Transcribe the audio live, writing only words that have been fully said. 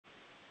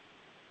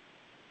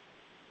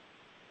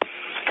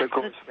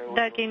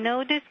Docking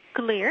node is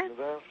clear.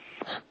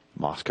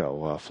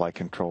 Moscow flight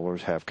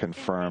controllers have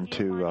confirmed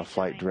to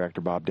Flight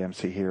Director Bob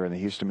Dempsey here in the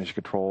Houston Mission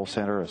Control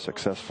Center a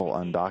successful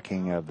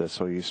undocking of the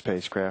Soyuz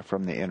spacecraft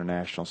from the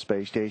International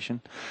Space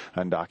Station.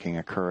 Undocking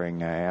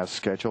occurring as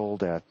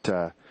scheduled at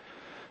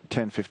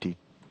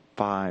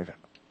 10:55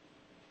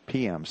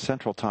 p.m.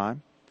 Central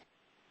Time.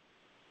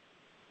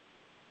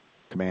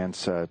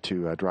 Commands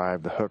to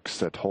drive the hooks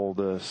that hold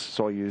the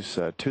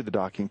Soyuz to the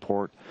docking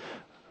port.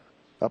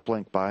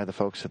 Uplinked by the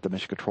folks at the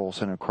Mission Control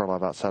Center in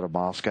Kharlov outside of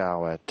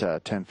Moscow at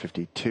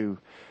 10:52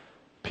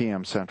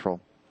 p.m.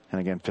 Central.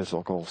 And again,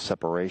 physical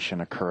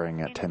separation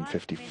occurring at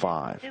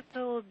 10:55.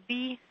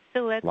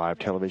 Live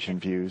television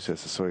views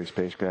as the Soyuz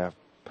spacecraft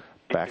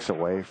backs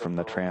away from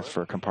the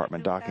transfer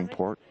compartment docking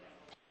port.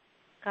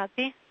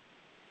 Copy.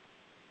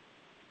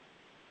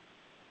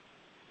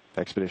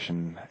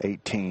 Expedition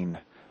 18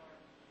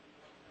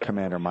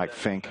 Commander Mike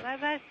Fink,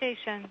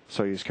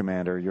 Soyuz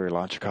Commander Yuri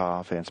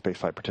Lonchikov, and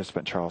spaceflight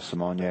participant Charles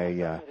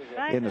Simonier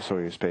in the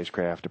Soyuz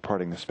spacecraft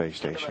departing the space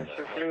station.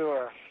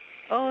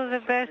 All the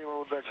best,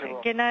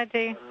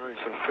 Gennady.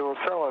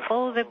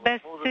 All the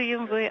best to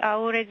you. We are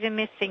already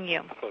missing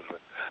you.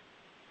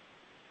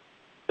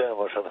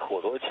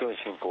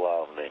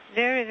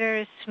 Very,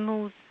 very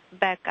smooth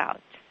back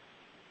out.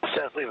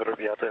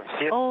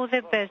 All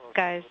the best,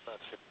 guys.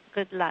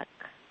 Good luck.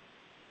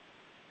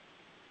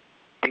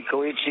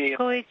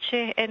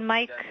 Koichi and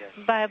Mike,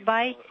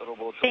 bye-bye.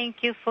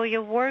 Thank you for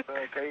your work.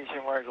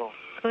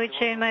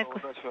 Koichi and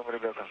Michael,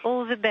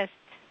 all the best.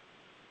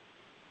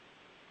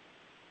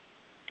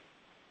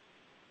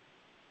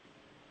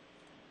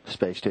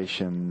 Space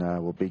station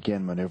will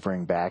begin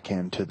maneuvering back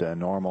into the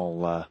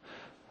normal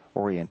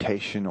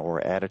orientation or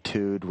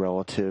attitude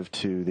relative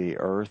to the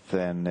Earth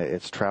and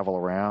its travel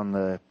around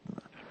the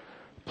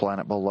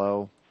planet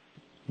below,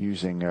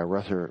 using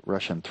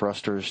Russian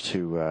thrusters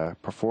to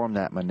perform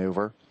that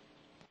maneuver.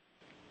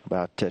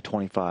 About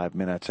 25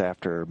 minutes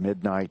after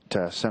midnight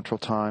Central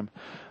Time,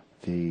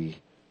 the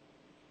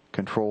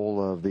control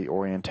of the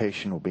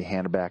orientation will be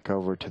handed back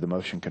over to the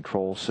motion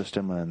control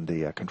system and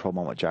the control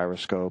moment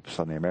gyroscopes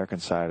on the American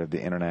side of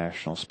the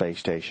International Space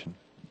Station.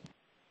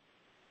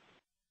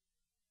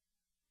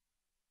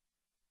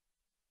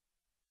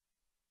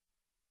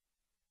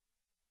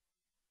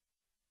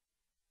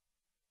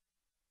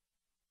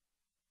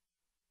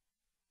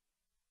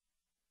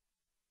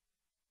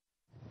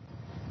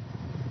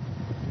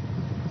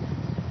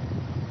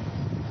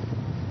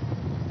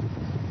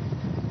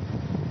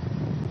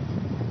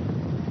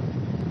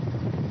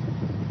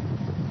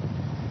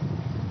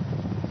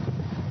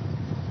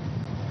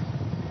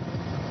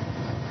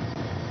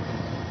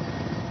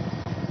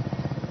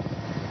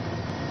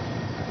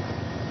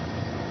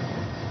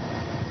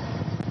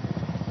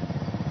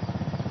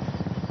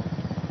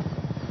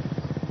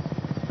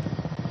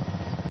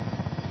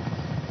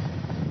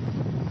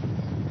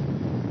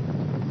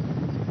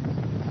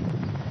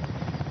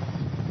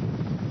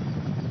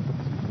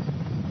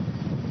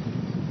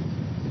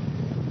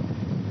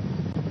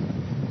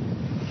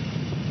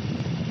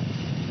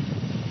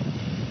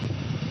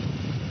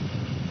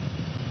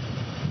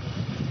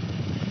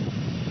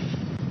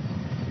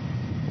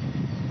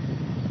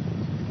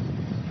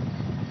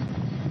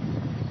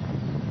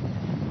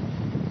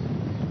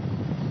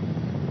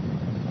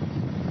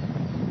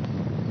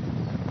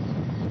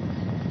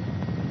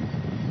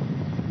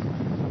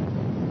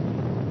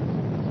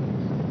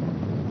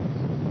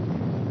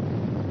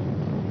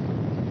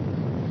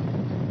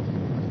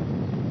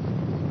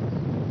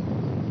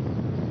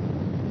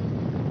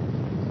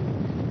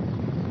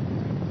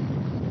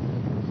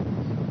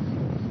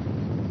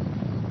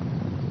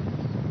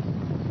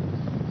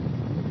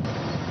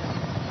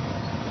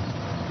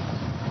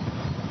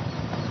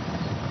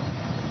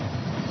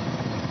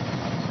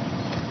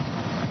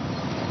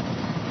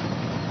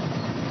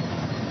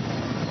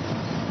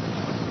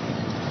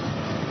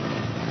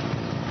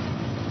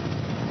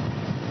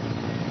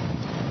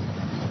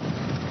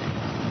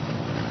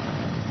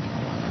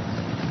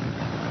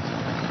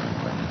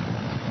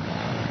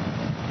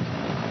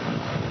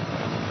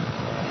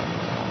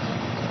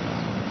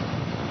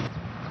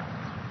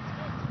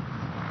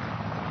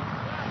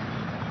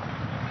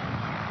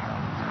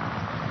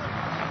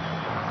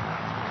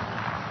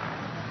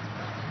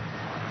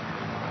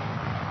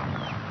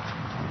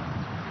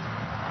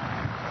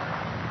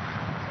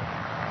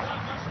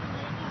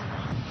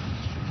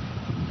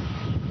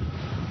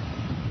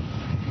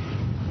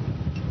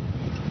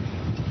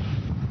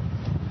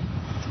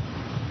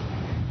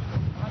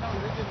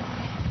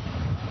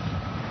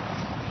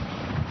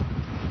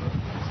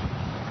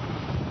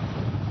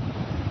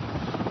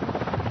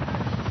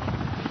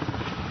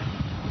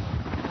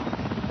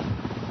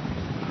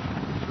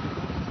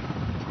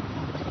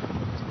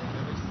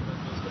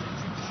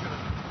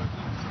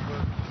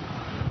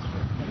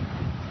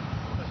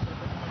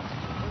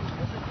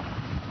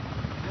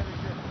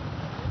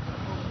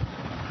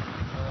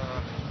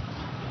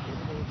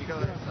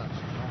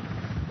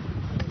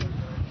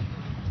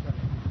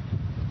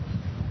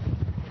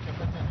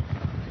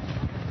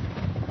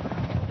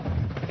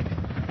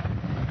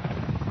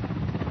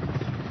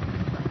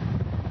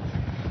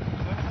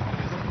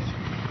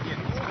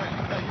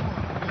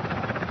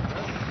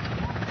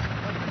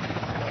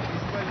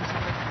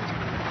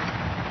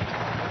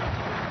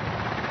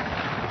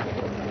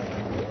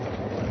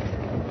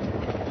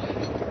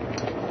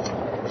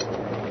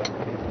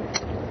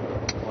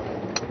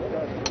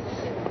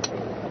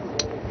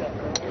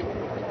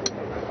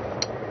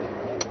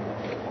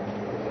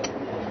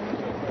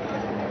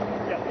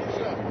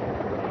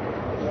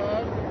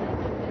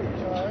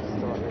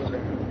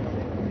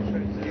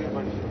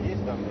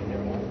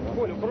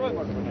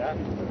 work with that.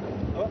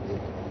 Oh,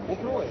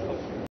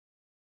 укрой.